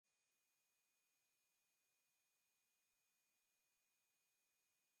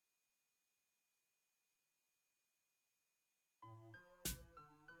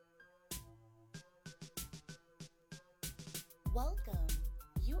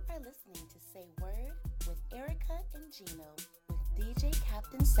listening to Say Word with Erica and Gino with DJ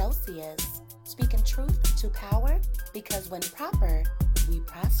Captain Celsius. Speaking truth to power because when proper, we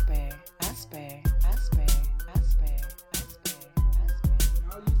prosper. Prosper, prosper, prosper, prosper,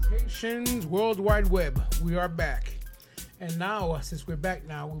 prosper. Salutations, World Wide Web. We are back. And now, since we're back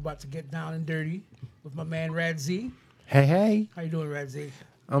now, we're about to get down and dirty with my man Rad Z. Hey, hey. How you doing, Rad Z?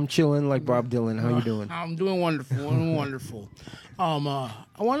 I'm chilling like Bob Dylan. How you doing? I'm doing wonderful. Doing wonderful. I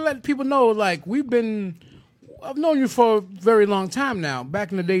want to let people know, like, I've known you for a very long time now,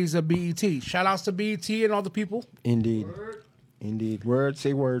 back in the days of BET. Shout outs to BET and all the people. Indeed. Indeed. Word,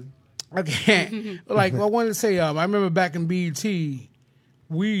 say word. Okay. Like, I wanted to say, I remember back in BET,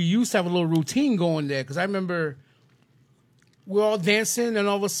 we used to have a little routine going there, because I remember we're all dancing, and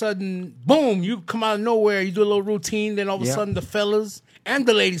all of a sudden, boom, you come out of nowhere, you do a little routine, then all of a sudden the fellas and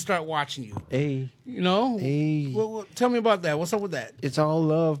the ladies start watching you. Hey. You know? Hey. Well, tell me about that. What's up with that? It's all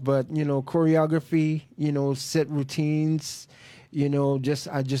love, but, choreography, set routines,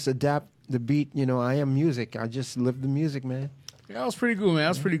 I just adapt the beat. I am music. I just live the music, man. Yeah, that was pretty cool, man. That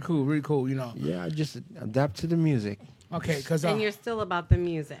was pretty cool. Really cool, Yeah, I just adapt to the music. Okay, because... and you're still about the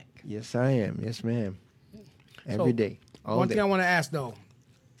music. Yes, I am. Yes, ma'am. Every day. All one day. thing I want to ask, though.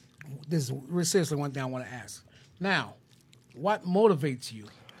 This is seriously one thing I want to ask. Now, what motivates you?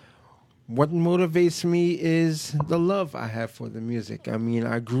 What motivates me is the love I have for the music. I mean,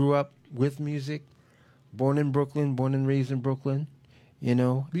 I grew up with music, born in Brooklyn, born and raised in Brooklyn,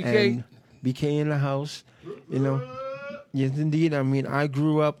 BK. and BK in the house, Yes, indeed. I mean, I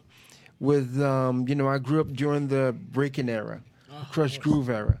grew up with, I grew up during the breaking era, Crush Groove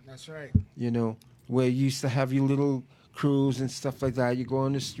era. That's right. Where you used to have your little crews and stuff like that. You go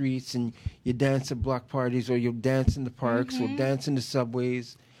on the streets and you dance at block parties, or you dance in the parks, or dance in the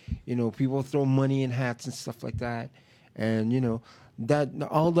subways. People throw money in hats and stuff like that. And, that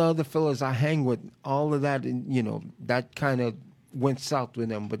all the other fellas I hang with, all of that, and, that kind of went south with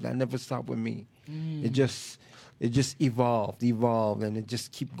them, but that never stopped with me. It just evolved, and it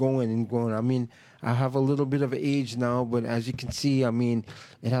just keep going and going. I mean, I have a little bit of age now, but as you can see, I mean,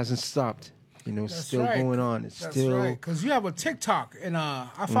 it hasn't stopped. It's still going on. It's That's still right, because you have a TikTok, and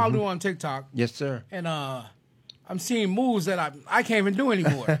I follow you on TikTok. Yes, sir. And I'm seeing moves that I can't even do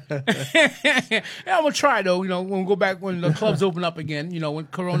anymore. And I'm gonna try though. When we go back, when the clubs open up again. When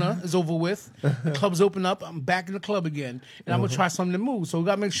Corona is over with, the clubs open up. I'm back in the club again, and I'm gonna try some of the moves. So we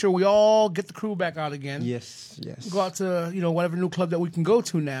gotta make sure we all get the crew back out again. Yes. Go out to whatever new club that we can go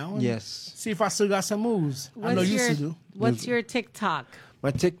to now. And Yes. See if I still got some moves. I know you used to do. What's your TikTok? My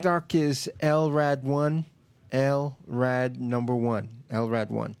TikTok is LRAD1, LRAD number 1,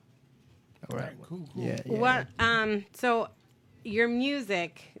 LRAD1. All right, cool. Yeah. What? So, your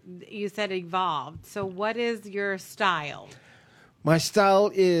music, you said evolved. So, what is your style? My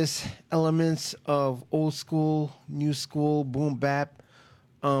style is elements of old school, new school, boom bap,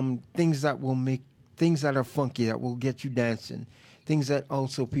 things that are funky, that will get you dancing, things that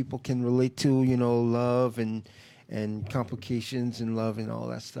also people can relate to, love and complications and love and all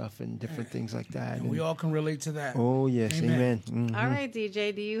that stuff and different things like that. And we all can relate to that. Oh, yes. Amen. Mm-hmm. All right,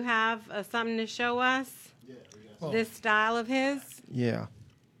 DJ, do you have something to show us? Yeah, we got This style of his? Yeah.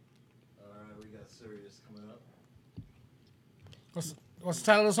 All right, we got Sirius coming up. What's the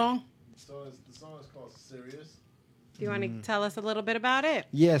title of the song? The song is called Sirius. Do you want to tell us a little bit about it?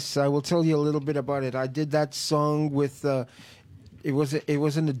 Yes, I will tell you a little bit about it. I did that song with... It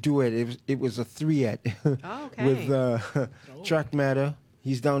wasn't a duet. It was a threeette. Oh, okay. With Track Matter.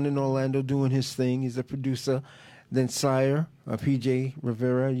 He's down in Orlando doing his thing. He's a producer. Then Sire, PJ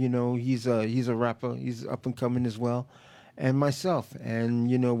Rivera. He's a rapper. He's up and coming as well. And myself. And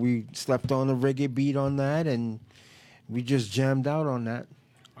we slept on a reggae beat on that, and we just jammed out on that.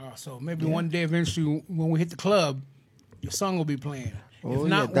 So maybe one day eventually, when we hit the club, your song will be playing. If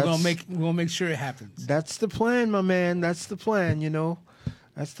not, we're gonna make sure it happens. That's the plan, my man. That's the plan.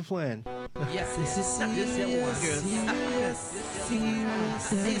 That's the plan. Yes, this is serious.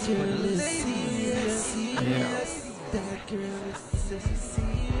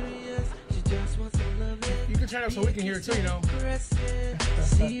 You can turn it up so we can hear it too.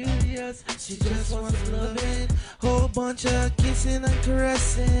 Serious, she just wants loving. Whole bunch of kissing and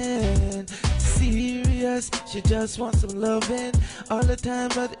caressing. Serious, she just wants some loving all the time.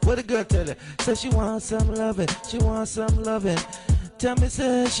 But what a girl tell her? So she wants some loving. She wants some loving. Tell me,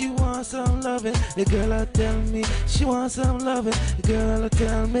 say she wants some loving. The girl I tell me she wants some loving. The girl I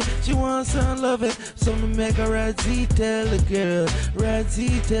tell me she wants some loving. So me make a Radzi tell the girl.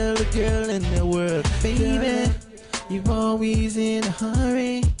 Radzi tell the girl in the world. Baby, you're always in a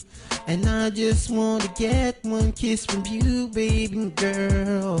hurry. And I just wanna get one kiss from you, baby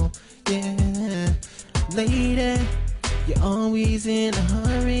girl. Yeah, lady, you're always in a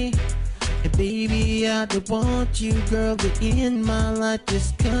hurry. And baby, I don't want you, girl, to in my life.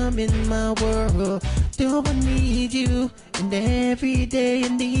 Just come in my world. Do I need you? And every day I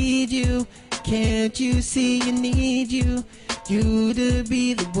need you. Can't you see I need you? You to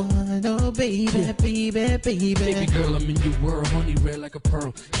be the one, oh baby, baby, baby. Baby girl, I'm in your world, honey red like a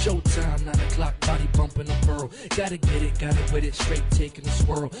pearl. Showtime, 9 o'clock, body bumping a pearl. Gotta get it, gotta wet it, straight taking a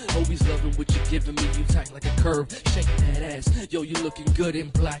swirl. Always loving what you're giving me, you tight like a curve. Shaking that ass, yo, you looking good in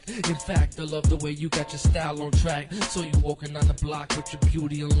black. In fact, I love the way you got your style on track. So you walking on the block with your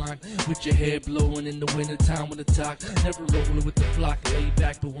beauty unlocked, with your hair blowing in the wintertime with a talk. Never rolling with the flock, lay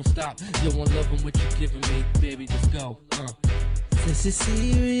back but won't stop. Yo, I'm loving what you're giving me, baby, just go. This is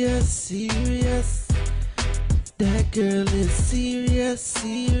serious, serious. That girl is serious,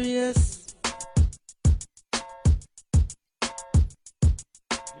 serious.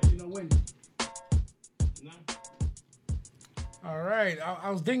 You know when? All right, I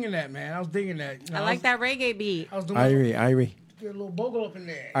was digging that, man. I was digging that. You know, I like that reggae beat. I was doing Irie. Get a little bogle up in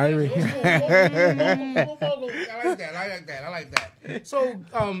there. Irie. Little bogle. I like that. So,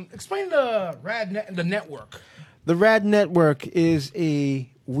 explain the the network. The Rad Network is a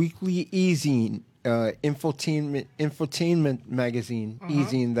weekly e-zine, infotainment magazine,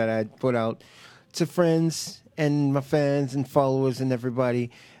 e-zine that I put out to friends and my fans and followers and everybody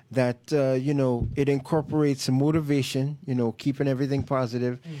that, it incorporates some motivation, keeping everything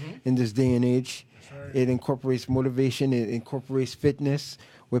positive in this day and age. It incorporates motivation. It incorporates fitness,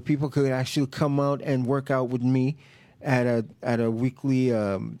 where people could actually come out and work out with me at a weekly,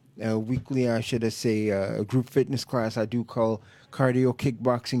 I should say, a group fitness class I do call Cardio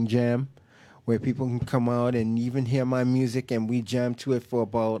Kickboxing Jam, where people can come out and even hear my music, and we jam to it for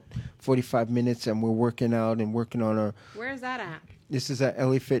about 45 minutes, and we're working out and working on our... Where is that at? This is at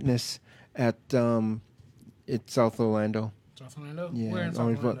LA Fitness at it's South Orlando. South Orlando? Yeah, Where in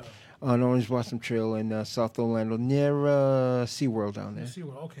South Orlando? On Orange Blossom Trail in South Orlando, near SeaWorld down there.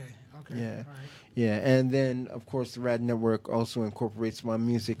 SeaWorld, okay. Yeah. All right. Yeah, and then, of course, the Rad Network also incorporates my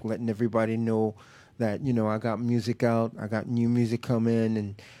music, letting everybody know that, I got music out, I got new music coming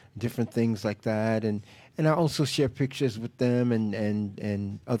and different things like that. And I also share pictures with them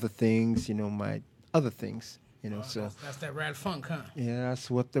and other things, my other things, so. That's that Rad Funk, huh? Yeah,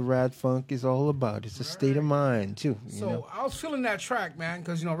 that's what the Rad Funk is all about. It's a state of mind, too. So I was feeling that track, man,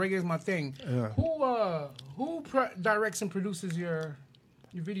 because, reggae is my thing. Yeah. Who directs and produces your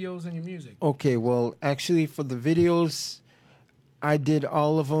videos and your music? Okay, well, actually, for the videos, I did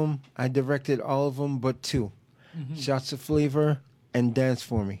all of them. I directed all of them but 2. Shots of Flavor and Dance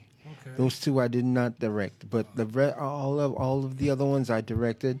For Me. Okay. Those 2 I did not direct, but all of the other ones I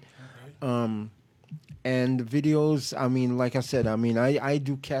directed. Okay. And the videos, like I said, I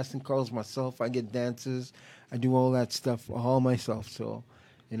do casting calls myself. I get dancers. I do all that stuff all myself. So,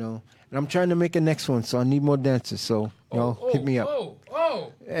 and I'm trying to make a next one, so I need more dancers. So, y'all hit me up.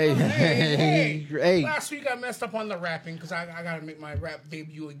 Hey. Last week I messed up on the rapping because I got to make my rap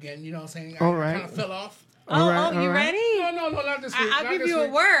debut again. You know what I'm saying? All I right. kind of fell off. You ready? No, not this week. I'll Not give this you a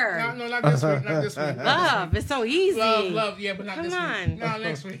week. word. No, not this week. Not this week. Love, it's so easy. Love, yeah, but not Come this on. week. No,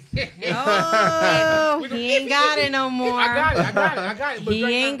 next week. Oh, he ain't got it no more. I got it. But He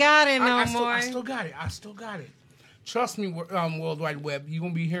right ain't now, got it no I more. still got it. Trust me, World Wide Web, you're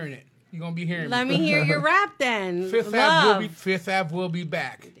going to be hearing it. You're going to be hearing Let me hear your rap then. Fifth Love. Ave will be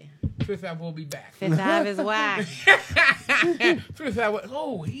back. Fifth Ave will be back. Fifth Ave is whack. Fifth Ave.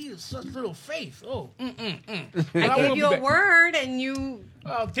 Oh, he is such little faith. Oh, I gave you a word and you...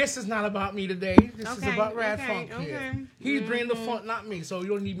 Oh, this is not about me today. This is about Rad Funk here. He's bringing the funk, not me, so you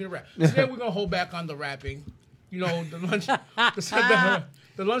don't need me to rap. Today we're going to hold back on the rapping. The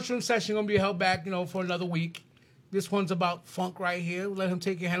lunchroom session going to be held back, for another week. This one's about funk right here. Let him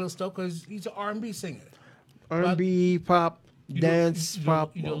take your handle stuff because he's an R&B singer. R&B, pop, dance,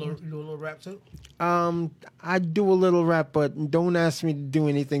 pop. You do a little rap too? I do a little rap, but don't ask me to do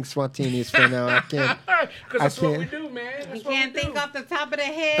anything spontaneous for now. I can't. Because that's what we do, man. You can't think off the top of the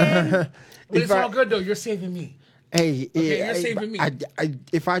head. But it's all good, though. You're saving me. Hey, you're saving me.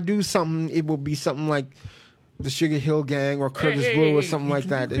 If I do something, it will be something like the Sugar Hill Gang or Curtis Blow or something like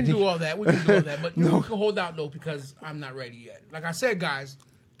that. We can do all that. But you can hold out, though, because I'm not ready yet. Like I said, guys,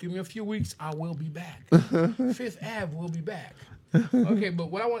 give me a few weeks. I will be back. Fifth Ave will be back. Okay,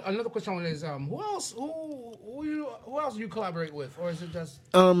 but another question I want is, who else do you collaborate with? Or is it just...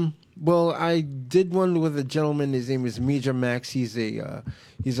 Well, I did one with a gentleman. His name is Major Max. He's a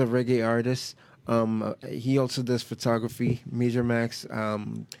reggae artist. He also does photography. Major Max.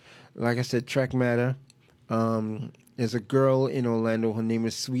 like I said, Track Matter. There's a girl in Orlando. Her name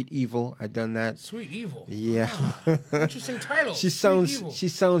is Sweet Evil. I done that. Sweet Evil. Yeah. Interesting title. She Sweet Evil.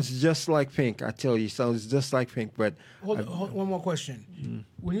 sounds just like Pink. I tell you, sounds just like Pink. But Hold, one more question.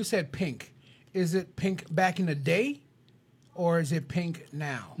 When you said Pink, is it Pink back in the day, or is it Pink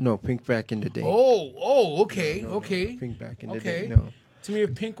now? no, Pink back in the day. Okay, okay. Pink back in the Okay. day. No. To me,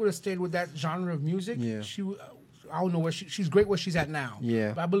 if Pink would have stayed with that genre of music, Yeah. I don't know where she's great where she's at now.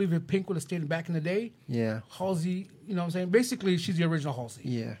 Yeah. But I believe if Pink would have stayed back in the day, Yeah. Halsey, you know what I'm saying? Basically, she's the original Halsey.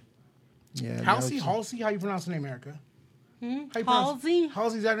 Yeah. Yeah. Halsey? now Halsey? How you pronounce the name, Erica? How you pronounce- Halsey?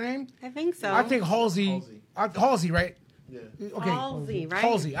 Halsey's that her name? I think so. I think Halsey. Halsey, right? Yeah. Okay. Halsey, right?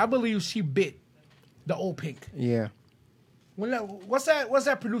 Halsey. I believe she bit the old Pink. Yeah. What's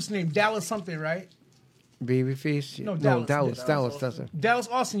that producer name? Dallas something, right? Babyface. No, Dallas. That's it. Dallas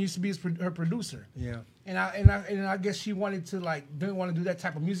Austin used to be her producer. Yeah. And I guess she wanted to didn't want to do that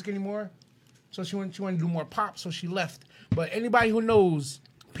type of music anymore, so she wanted to do more pop, so she left. But anybody who knows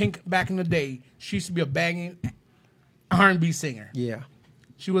Pink back in the day, she used to be a banging R&B singer. Yeah.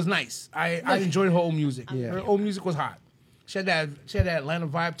 She was nice. I enjoyed her old music. Yeah. Her old music was hot. She had that Atlanta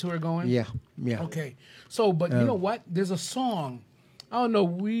vibe to her going. Yeah. Yeah. Okay. So, but you know what? There's a song. I don't know.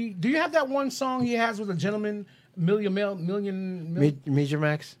 Do you have that one song he has with a gentleman, Million? Major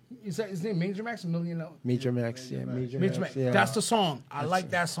Max. Is that his name? Major Max or Million? Major Max. Yeah. Major Max. Yeah. That's the song. I like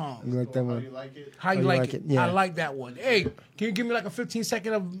that song. You like that How one? you like it? How you like it? Yeah. I like that one. Hey, can you give me like a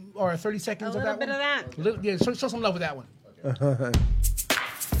 15-second or 30 seconds A of little that bit one? of that. Yeah, show some love with that one.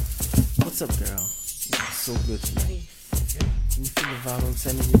 What's up, girl? You're so good to me. Can you feel the vibe I'm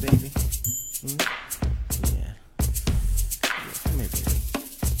sending you, baby? Yeah. Come here, baby.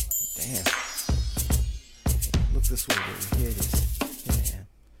 Damn. Look this way, baby. Here it is. Yeah.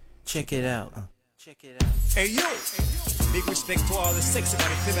 Check it out. Check it out. Hey yo, big respect to all the sexy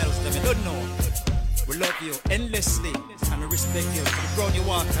body females that you don't know. We love you endlessly and we respect you to the ground you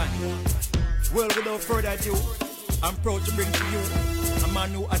walk on. Well, without further ado, I'm proud to bring to you a man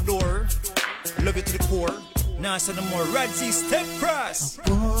who adore, love you to the core. Now say no more, Radzi Step Cross.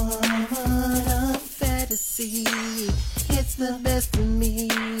 Woman of fantasy, it's the best of me,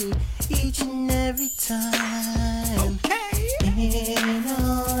 each and every time. Okay. In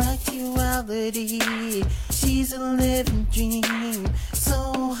all actuality, she's a living dream,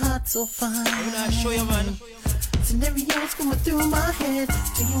 so hot, so fine. I'm gonna show you, man. Scenarios coming through my head.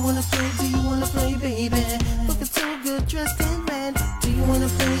 Do you wanna play? Do you wanna play, baby? Looking so good, dressed in red. Do you wanna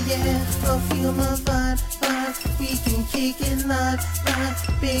play? Yeah, I'll feel my vibe. We can kick it live.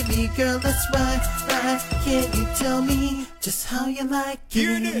 Baby girl, that's right. Can you tell me just how you like it?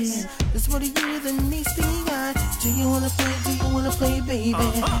 Hear this. That's what you that needs to eye. Do you wanna play? Do you wanna play, baby?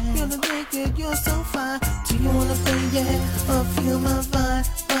 You're the naked, you're so fine. Do you wanna play? Yeah, I'll feel my vibe.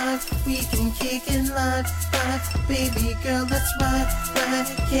 We can kick it live. Baby girl, that's right.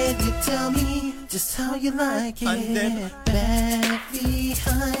 Can you tell me just how you like it? And then- Back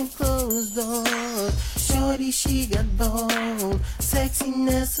behind closed doors, shorty, she got bold,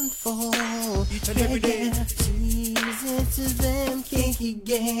 sexiness unfold. Each and every day. She's into them kinky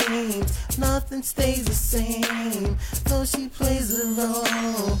games, nothing stays the same, though she plays a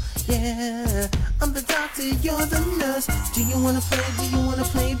role. Yeah, I'm the doctor, you're the nurse. Do you wanna play? Do you wanna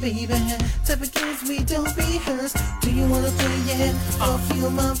play, baby? Type of kids we don't rehearse. Do you wanna play? Yeah, I'll feel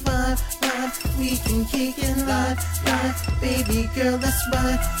my vibe. We can kick it live. Baby girl, that's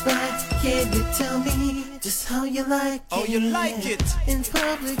right. Can you tell me just how you like it? Oh, you like it? In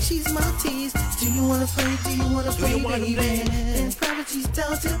public, she's my tease. Do you wanna play? Do you wanna play, you wanna baby? play? In private, she's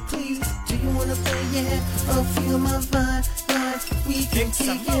down to please. Do you wanna play? Yeah, I'll feel my vibe. We can Kick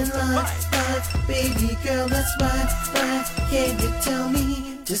some kick it live. Baby girl, that's right. Can you tell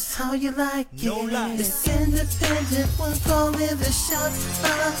me just how you like it? No lies. It's independent, one call in the shots.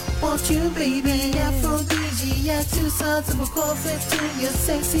 I want you, baby. Aphrodisiac, two sides of a corset to your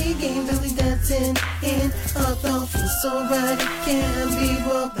sexy game. Billy dancing in a thought feels so right. It can't be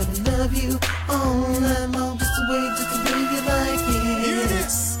wrong that I love you all night long. Just the way you like it. Hear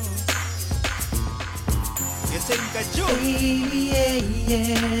this. You think I joke? Baby,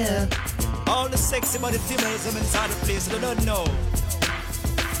 yeah. All the sexy body females I'm inside the place that don't know.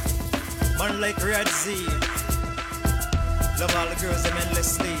 Man like Radzi. Love all the girls I'm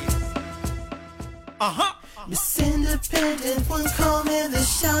endlessly. Miss Independent, one call in the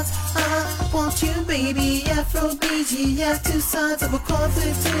shots. I want you, baby. Aphrodisiac, two sides of a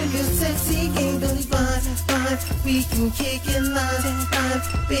corset to your sexy game. Billy vibe. We can kick it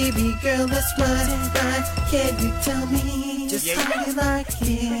live. Baby girl, that's right. Can you tell me just how you like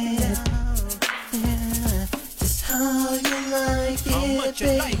it? Yeah, just how you like How it, much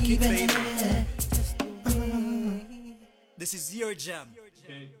you like it, baby. baby. This is your jam.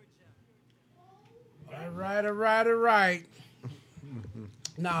 All right.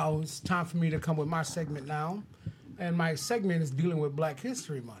 Now it's time for me to come with my segment now. And my segment is dealing with Black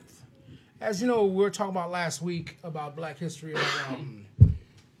History Month. As you know, we were talking about last week about Black History.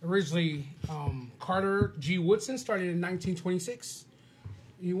 Originally, Carter G. Woodson started in 1926.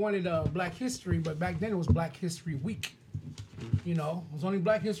 He wanted Black History, but back then it was Black History Week. You know, it was only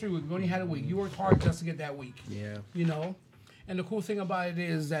Black History Week. We only had a week. You worked hard just to get that week. Yeah. You know? And the cool thing about it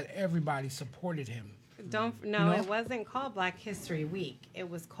is that everybody supported him. It wasn't called Black History Week. It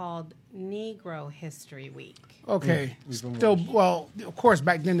was called Negro History Week. Okay. Still, well, of course,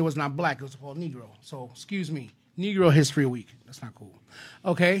 back then it was not black. It was called Negro. So, excuse me. Negro History Week. That's not cool.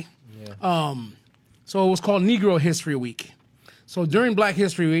 Okay? Yeah. So it was called Negro History Week. So during Black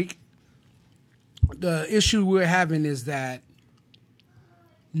History Week, the issue we're having is that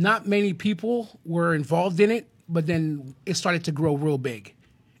not many people were involved in it, but then it started to grow real big.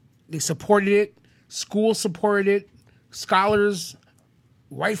 They supported it. Schools supported it. Scholars,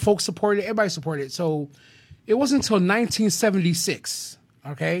 white folks supported it. Everybody supported it. So it wasn't until 1976,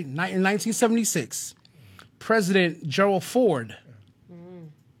 okay? In 1976, President Gerald Ford,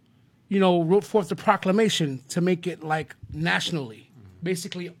 wrote forth the proclamation to make it like nationally.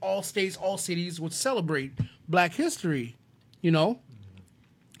 Basically, all states, all cities would celebrate Black history,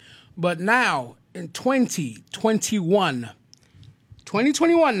 But now, in 2021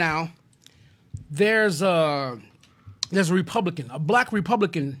 now, there's a Republican, a black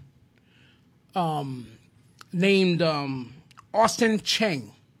Republican named Austin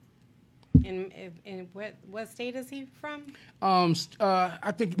Cheng. In what state is he from? I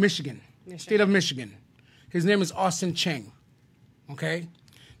think Michigan. State of Michigan. His name is Austin Cheng. Okay?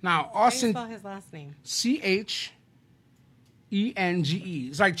 Now, Austin... How do you spell his last name? Chenge.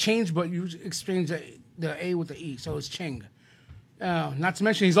 It's like change, but you exchange the A with the E, so it's Cheng. Not to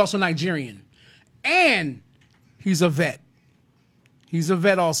mention, he's also Nigerian. And he's a vet. He's a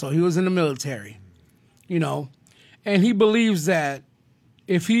vet also. He was in the military, And he believes that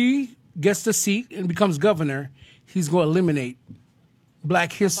if he gets the seat and becomes governor, he's going to eliminate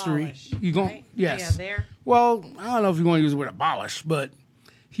Black history. Abolish, You going? right? Yes. Yeah, there. Well, I don't know if you want to use the word abolish, but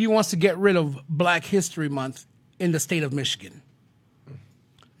he wants to get rid of Black History Month in the state of Michigan.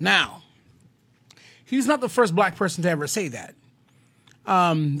 Now, he's not the first black person to ever say that.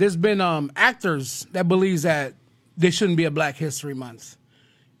 There's been actors that believes that there shouldn't be a Black History Month,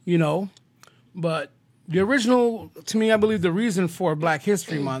 But the original, to me, I believe the reason for Black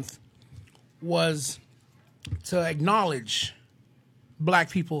History Month was to acknowledge black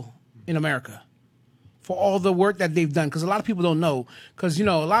people in America for all the work that they've done. Because a lot of people don't know. Because, a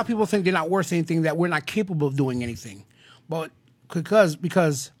lot of people think they're not worth anything, that we're not capable of doing anything. But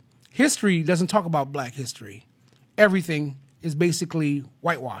because history doesn't talk about black history. Everything is basically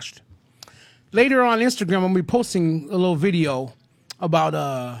whitewashed. Later on Instagram, I'm going to be posting a little video about...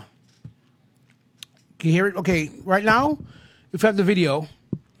 Can you hear it? Okay, right now, if you have the video,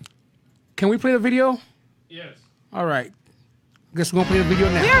 can we play the video? Yes. All right. Guess we're going to play the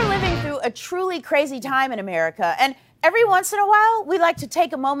video now. We are living through a truly crazy time in America, and every once in a while, we like to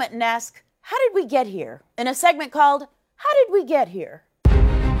take a moment and ask, how did we get here? In a segment called, How Did We Get Here?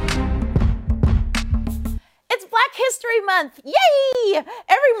 It's Black History Month. Yay!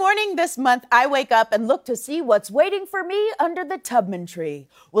 Every morning this month, I wake up and look to see what's waiting for me under the Tubman tree.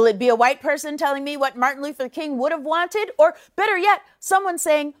 Will it be a white person telling me what Martin Luther King would have wanted? Or better yet, someone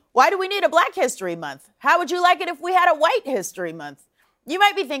saying, why do we need a Black History Month? How would you like it if we had a White History Month? You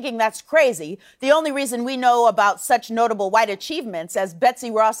might be thinking that's crazy. The only reason we know about such notable white achievements as Betsy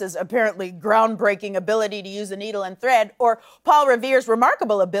Ross's apparently groundbreaking ability to use a needle and thread, or Paul Revere's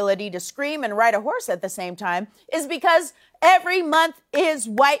remarkable ability to scream and ride a horse at the same time, is because every month is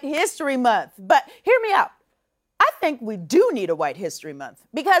White History Month. But hear me out. I think we do need a White History Month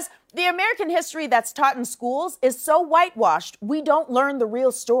because the American history that's taught in schools is so whitewashed, we don't learn the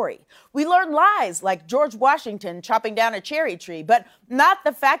real story. We learn lies like George Washington chopping down a cherry tree, but not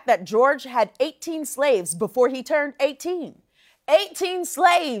the fact that George had 18 slaves before he turned 18. 18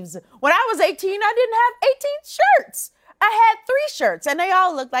 slaves. When I was 18, I didn't have 18 shirts. I had 3 shirts, and they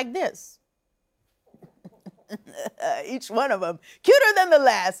all looked like this. Each one of them cuter than the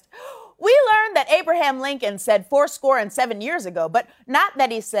last. We learned that Abraham Lincoln said 77 years ago, but not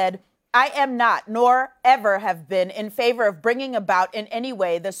that he said, I am not, nor ever have been, in favor of bringing about in any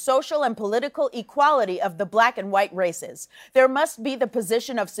way the social and political equality of the black and white races. There must be the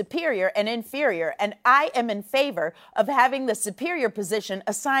position of superior and inferior, and I am in favor of having the superior position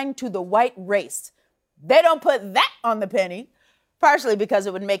assigned to the white race. They don't put that on the penny, partially because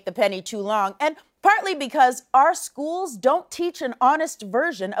it would make the penny too long, and partly because our schools don't teach an honest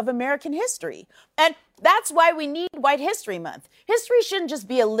version of American history. And that's why we need White History Month. History shouldn't just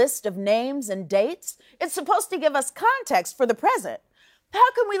be a list of names and dates. It's supposed to give us context for the present.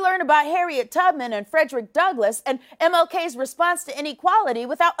 How can we learn about Harriet Tubman and Frederick Douglass and MLK's response to inequality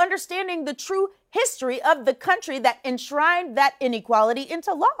without understanding the true history of the country that enshrined that inequality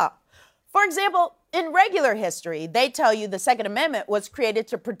into law? For example, in regular history, they tell you the Second Amendment was created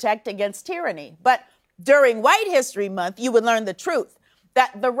to protect against tyranny. But during White History Month, you would learn the truth,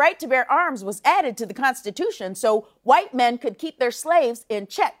 that the right to bear arms was added to the Constitution so white men could keep their slaves in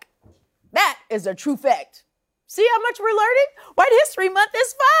check. That is a true fact. See how much we're learning? White History Month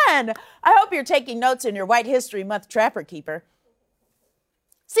is fun. I hope you're taking notes in your White History Month Trapper Keeper.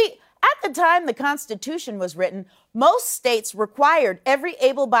 See, at the time the Constitution was written, most states required every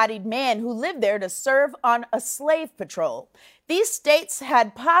able-bodied man who lived there to serve on a slave patrol. These states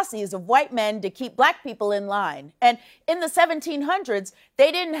had posses of white men to keep black people in line. And in the 1700s,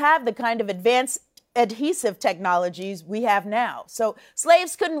 they didn't have the kind of advanced adhesive technologies we have now. So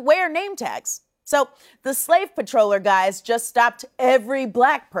slaves couldn't wear name tags. So the slave patroller guys just stopped every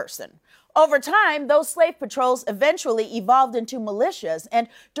black person. Over time, those slave patrols eventually evolved into militias, and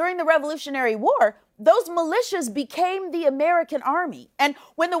during the Revolutionary War, those militias became the American army. And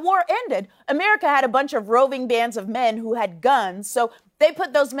when the war ended, America had a bunch of roving bands of men who had guns, so they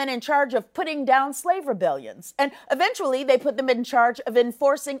put those men in charge of putting down slave rebellions. And eventually, they put them in charge of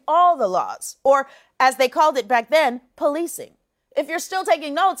enforcing all the laws, or as they called it back then, policing. If you're still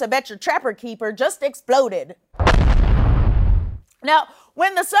taking notes, I bet your Trapper Keeper just exploded. Now,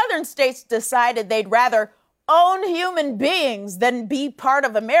 when the southern states decided they'd rather own human beings than be part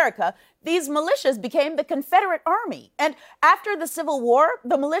of America, these militias became the Confederate Army. And after the Civil War,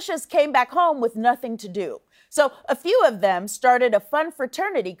 the militias came back home with nothing to do. So a few of them started a fun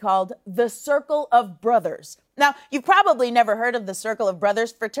fraternity called the Circle of Brothers. Now, you've probably never heard of the Circle of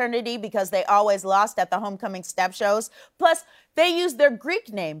Brothers fraternity because they always lost at the homecoming step shows. Plus, they used their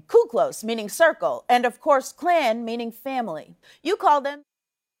Greek name, Kuklos, meaning circle, and of course, clan, meaning family. You call them.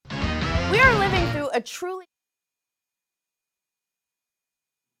 We are living through a truly...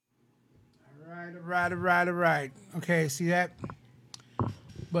 All right. Okay, see that?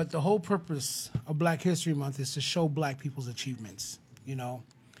 But the whole purpose of Black History Month is to show black people's achievements. You know,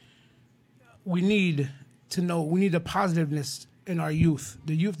 we need to know, we need the positiveness in our youth.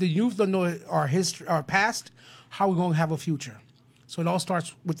 The youth don't know our history, our past, how we're going to have a future. So it all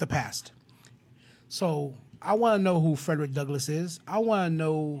starts with the past. So I want to know who Frederick Douglass is. I want to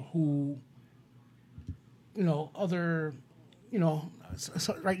know who, other,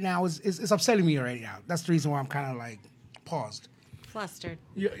 so right now is upsetting me right now. That's the reason why I'm kind of like paused. Flustered.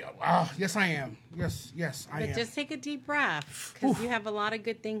 Yes, I am. Yes, I am. But just take a deep breath because you have a lot of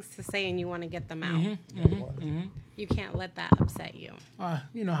good things to say and you want to get them out. You can't let that upset you.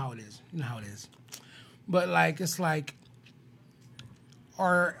 You know how it is. But it's like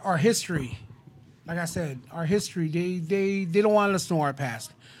our history. Like I said, our history. They don't want us to know our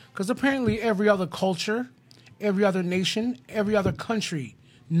past because apparently every other culture, every other nation, every other country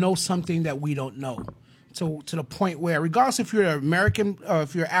knows something that we don't know. To the point where, regardless if you're American,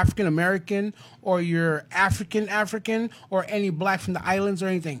 if you're African American, or you're African, or any black from the islands or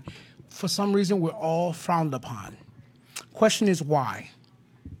anything, for some reason we're all frowned upon. Question is why?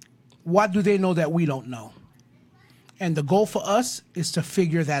 What do they know that we don't know? And the goal for us is to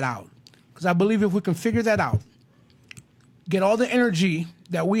figure that out. Because I believe if we can figure that out, get all the energy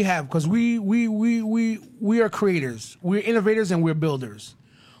that we have, because we are creators, we're innovators, and we're builders.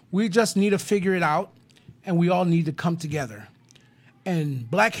 We just need to figure it out. And we all need to come together. And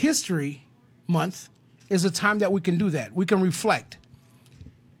Black History Month is a time that we can do that. We can reflect,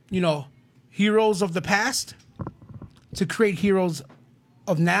 heroes of the past to create heroes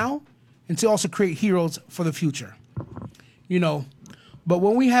of now and to also create heroes for the future. But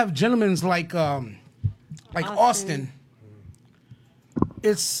when we have gentlemen like Austin,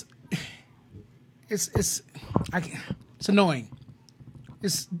 it's annoying.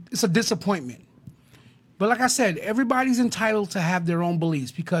 It's a disappointment. But like I said, everybody's entitled to have their own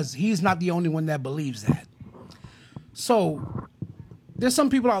beliefs because he's not the only one that believes that. So there's some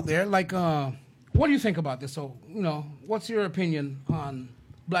people out there what do you think about this? So, what's your opinion on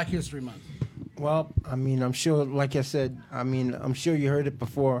Black History Month? Well, I'm sure, like I said, I'm sure you heard it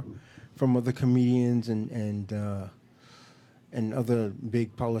before from other comedians and other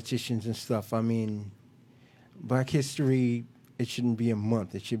big politicians and stuff. Black History, it shouldn't be a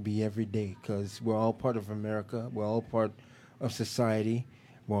month. It should be every day because we're all part of America. We're all part of society.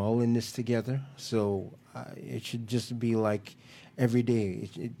 We're all in this together. So it should just be like every day.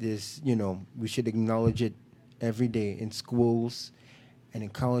 We should acknowledge it every day in schools and in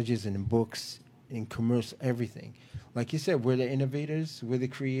colleges and in books, in commerce, everything. Like you said, we're the innovators, we're the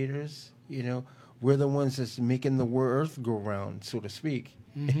creators, we're the ones that's making the earth go round, so to speak.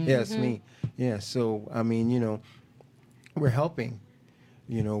 Yes, me. Yeah, so, I mean, we're helping.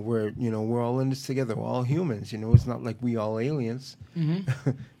 We're all in this together. We're all humans. It's not like we all aliens,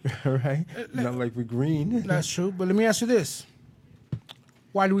 right? Not like we're green. That's true. But let me ask you this: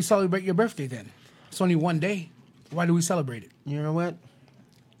 why do we celebrate your birthday then? It's only one day. Why do we celebrate it? You know what?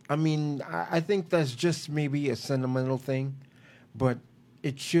 I mean, I think that's just maybe a sentimental thing, but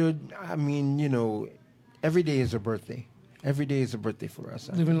it should. I mean, every day is a birthday. Every day is a birthday for us.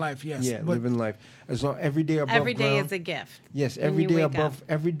 Living life, yes. Yeah, living life. As long every day above ground. Every day is a gift. Yes, every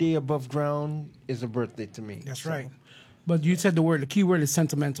day above ground is a birthday to me. That's right. But you said the key word is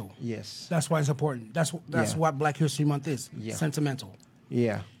sentimental. Yes. That's why it's important. That's what Black History Month is. Yeah. Sentimental.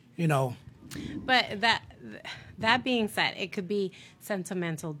 Yeah. But that being said, it could be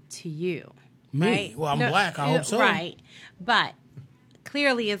sentimental to you. Me? Right? Well, I'm black. I hope so. Right. But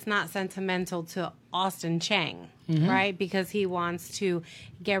clearly it's not sentimental to Austin Cheng, right? Because he wants to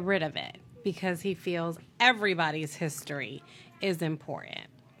get rid of it. Because he feels everybody's history is important,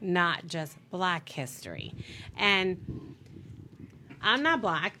 not just Black history. And I'm not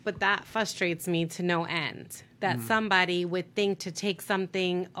Black, but that frustrates me to no end. That somebody would think to take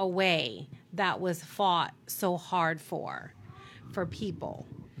something away that was fought so hard for people.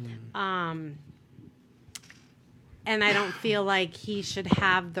 And I don't feel like he should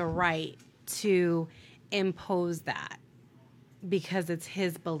have the right to impose that because it's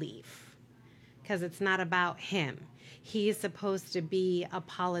his belief. Because it's not about him. He's supposed to be a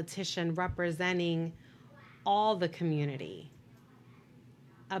politician representing all the community,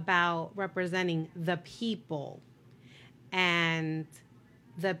 about representing the people. And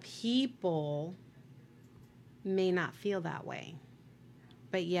the people may not feel that way,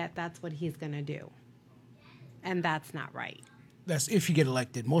 but yet that's what he's going to do. And that's not right. That's if you get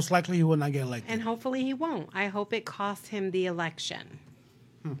elected. Most likely he will not get elected. And hopefully he won't. I hope it costs him the election,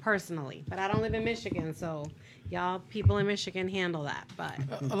 personally. But I don't live in Michigan, so y'all people in Michigan handle that. But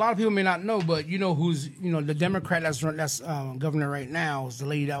a lot of people may not know, but who's the Democrat that's governor right now is the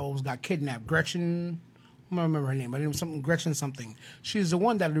lady that always got kidnapped, Gretchen. I don't remember her name, but it was something Gretchen something. She's the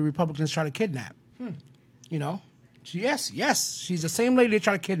one that the Republicans try to kidnap. Yes, she's the same lady they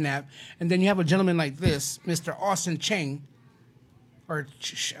try to kidnap. And then you have a gentleman like this, Mr. Austin Cheng, or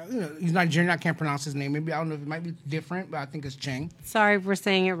he's Nigerian. I can't pronounce his name. Maybe I don't know if it might be different, but I think it's Cheng. Sorry if we're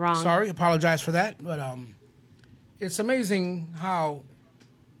saying it wrong. Sorry, apologize for that. But it's amazing how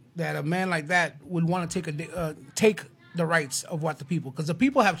that a man like that would want to take the rights of what the people, because the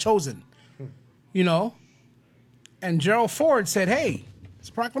people have chosen, And Gerald Ford said, "Hey, it's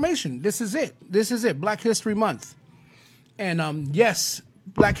a proclamation. This is it. This is it. Black History Month." And yes,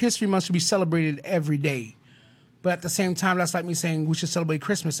 Black History Month should be celebrated every day. But at the same time, that's like me saying we should celebrate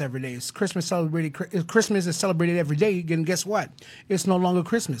Christmas every day. If Christmas is celebrated every day, then guess what? It's no longer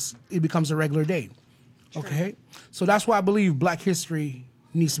Christmas. It becomes a regular day. Sure. Okay? So that's why I believe Black history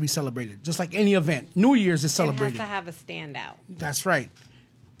needs to be celebrated. Just like any event. New Year's is celebrated. It has to have a standout. That's right.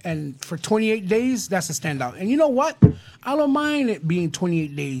 And for 28 days, that's a standout. And you know what? I don't mind it being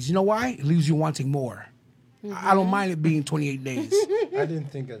 28 days. You know why? It leaves you wanting more. I don't mind it being 28 days. I didn't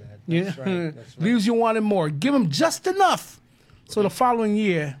think of that. That's right. That's right. Leaves you wanting more. Give them just enough so the following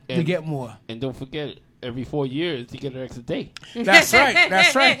year to get more. And don't forget, every 4 years you get an extra day. That's right.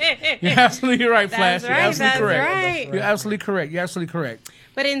 That's right. You're absolutely right, Flash. You're absolutely correct. You're absolutely correct. You're absolutely correct.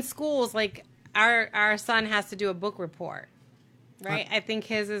 But in schools, like our son has to do a book report, right? I think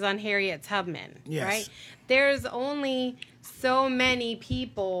his is on Harriet Tubman, yes. Right? There's only so many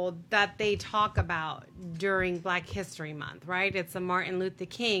people that they talk about during Black History Month, right? It's a Martin Luther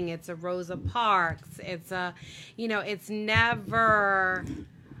King, it's a Rosa Parks, it's a, it's never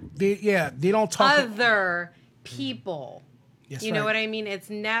they don't talk other people. Yes, you know what I mean? It's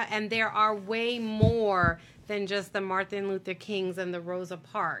not, and there are way more than just the Martin Luther Kings and the Rosa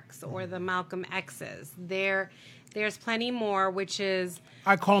Parks or the Malcolm X's. There's plenty more, which is...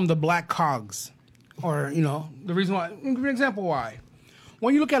 I call them the black cogs. Or, the reason why... I'll give you an example why.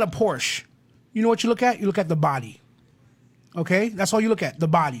 When you look at a Porsche, you know what you look at? You look at the body. Okay? That's all you look at, the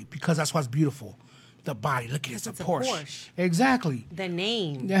body, because that's what's beautiful. The body. Look at it, it's a Porsche. Exactly. The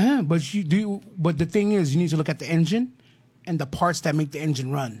name. Yeah, but but the thing is, you need to look at the engine and the parts that make the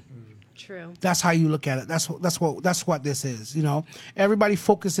engine run. True. That's how you look at it. That's what this is, Everybody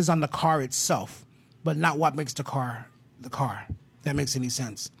focuses on the car itself, but not what makes the car the car. that makes any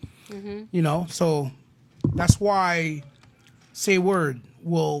sense. You know, so that's why Say Word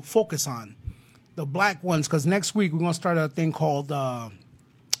will focus on the black ones, because next week we're going to start a thing called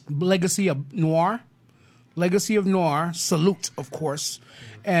Legacy of Noir. Legacy of Noir, salute, of course.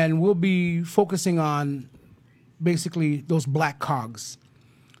 And we'll be focusing on basically those black cogs,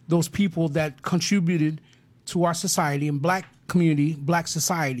 those people that contributed to our society and black community, black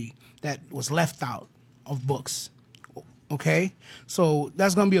society that was left out of books. Okay, so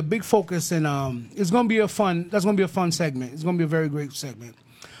that's going to be a big focus, and it's going to be a fun. That's going to be a fun segment. It's going to be a very great segment.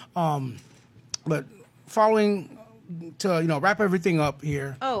 But following to wrap everything up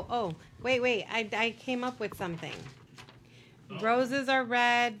here. Oh, wait! I came up with something. Roses are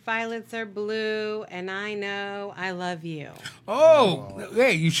red, violets are blue, and I know I love you. Oh,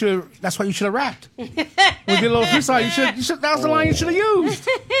 hey, you should. That's why you should have rapped. With your little freestyle, you should. That's the line you should have used.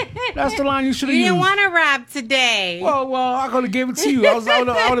 That's the line you should have used. You didn't want to rap today. Well, I could have gave it to you. I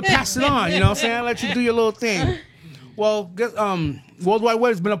would have passed it on. You know what I'm saying? I let you do your little thing. Well, World Wide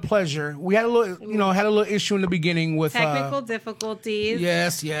Web has been a pleasure. We had a little issue in the beginning with technical difficulties.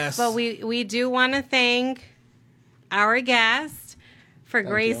 Yes. But we do want to thank our guest for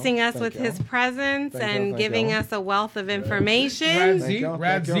gracing us with his presence and giving us a wealth of information.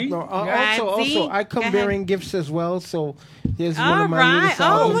 Radzi. Also, I come bearing gifts as well. So here's one All of my right.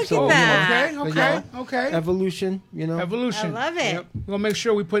 little songs. Look at that. Okay. Evolution, Evolution. I love it. Yep. We'll make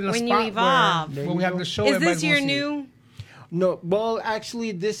sure we put in a When spot you evolve. where we have the show. Is this everybody's your gonna see it. new? No, well,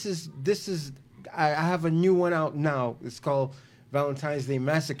 actually, this is. I have a new one out now. It's called Valentine's Day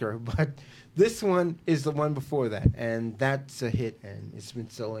Massacre, but this one is the one before that, and that's a hit, and it's been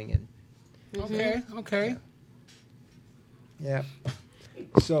selling. And Okay. yeah,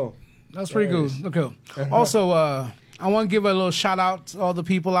 so That's pretty good. Okay. Also, I want to give a little shout out to all the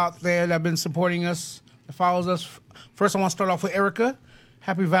people out there that have been supporting us, that follows us. First, I want to start off with Erica.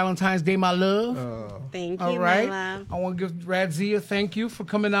 Happy Valentine's Day, my love. Thank you, All right. my love. I want to give Radzi a thank you for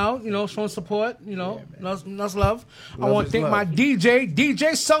coming out, showing support, that's love. I want to thank my DJ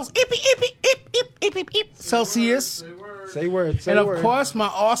Celsius. Say word. And of course, my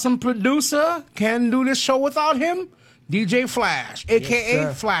awesome producer, can't do this show without him, DJ Flash,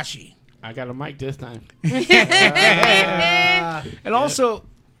 a.k.a. Flashy. I got a mic this time. And also,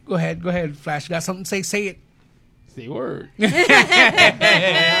 go ahead, Flash. You got something to say it. Say word.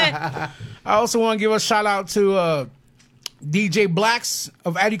 I also want to give a shout out to DJ Blacks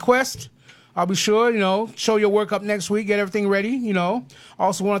of Addy Quest. I'll be sure, show your work up next week, get everything ready, I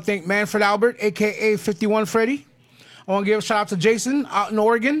also want to thank Manfred Albert, a.k.a. 51 Freddy. I want to give a shout out to Jason out in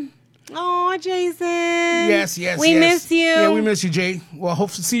Oregon. Oh, Jason. Yes. We miss you. Yeah, we miss you, Jay. Well,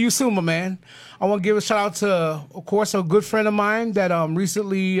 hope to see you soon, my man. I want to give a shout out to, of course, a good friend of mine that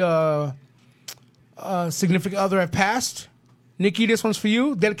recently significant other have passed. Nikki, this one's for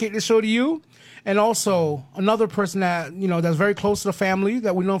you. Dedicate this show to you. And also another person that, that's very close to the family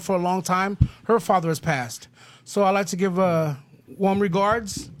that we know for a long time. Her father has passed. So I'd like to give warm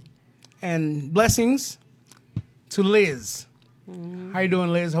regards and blessings to Liz. How you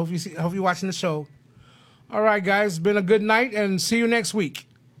doing, Liz? Hope you're watching the show. All right, guys. It's been a good night, and see you next week.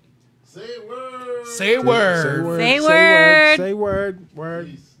 Say word. Say word. Say word. Say word.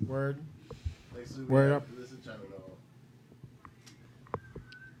 Word. Next week Word we up. have to listen to channel, though.